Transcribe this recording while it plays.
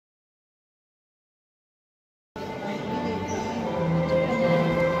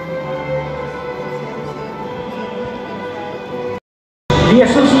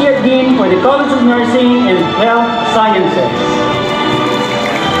the College of Nursing and Health Sciences.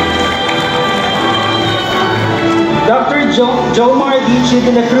 Dr. Jomar D.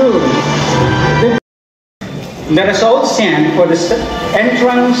 de la Cruz. The results sent for the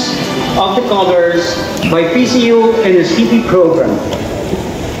entrance of the colors by PCU in the CP program.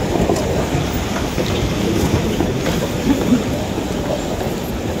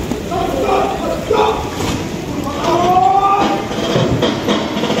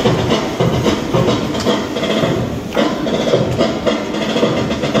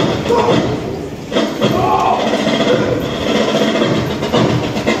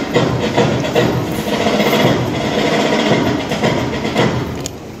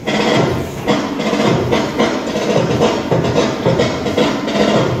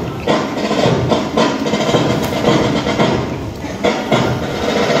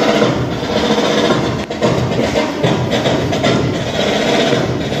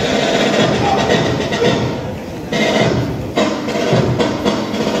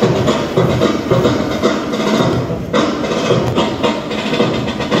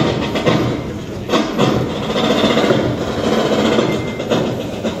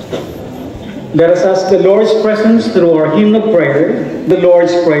 Let us ask the Lord's presence through our hymn of prayer, the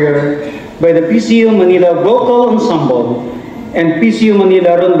Lord's Prayer, by the PCU Manila Vocal Ensemble and PCU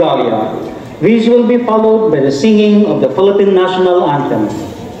Manila Rondalia. These will be followed by the singing of the Philippine National Anthem.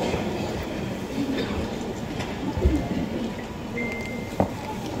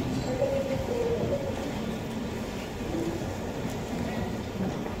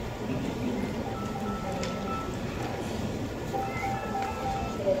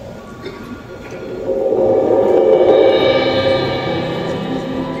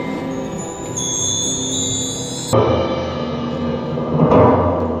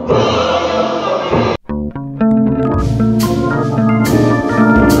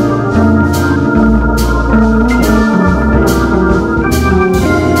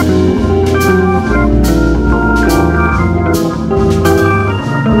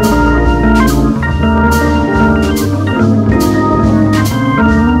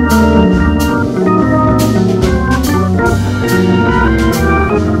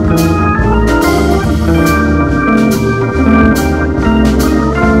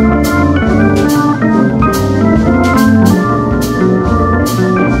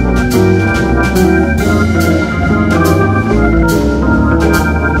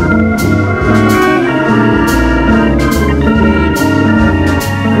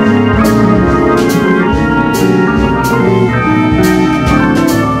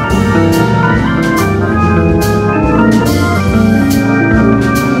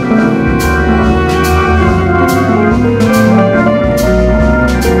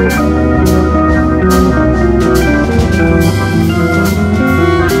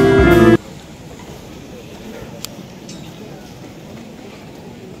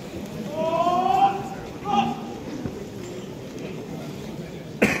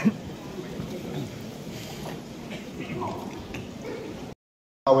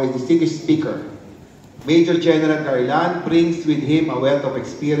 Our distinguished speaker, Major General Carlan, brings with him a wealth of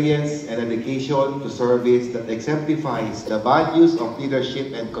experience and dedication to service that exemplifies the values of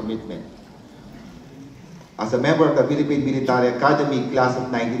leadership and commitment. As a member of the Philippine Military Academy Class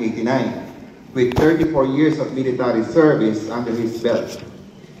of 1989, with 34 years of military service under his belt,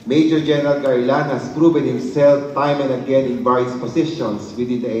 Major General Carlan has proven himself time and again in various positions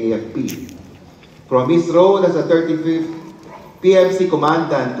within the AFP. From his role as a 35th PMC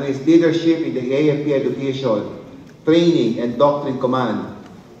Commandant to his leadership in the AFP Education, Training, and Doctrine Command,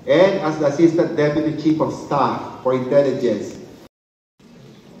 and as the Assistant Deputy Chief of Staff for Intelligence.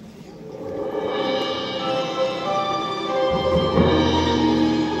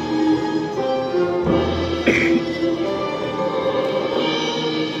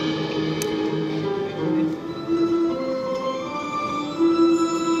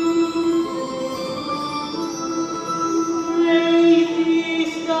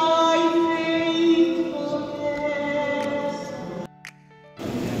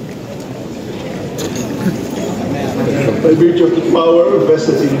 By virtue of the power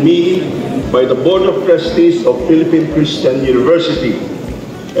vested in me by the Board of Trustees of Philippine Christian University,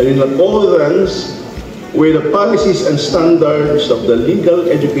 and in accordance with the policies and standards of the Legal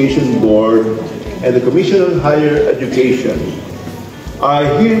Education Board and the Commission on Higher Education, I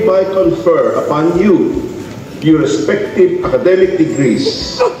hereby confer upon you your respective academic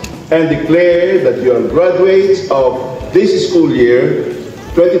degrees and declare that you are graduates of this school year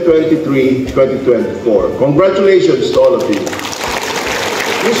 2023-2024. Congratulations to all of you.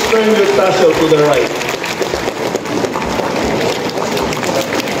 Please turn your tassel to the right.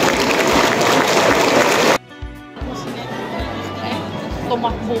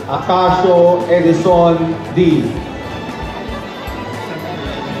 tumakbo. Acacio Edison D.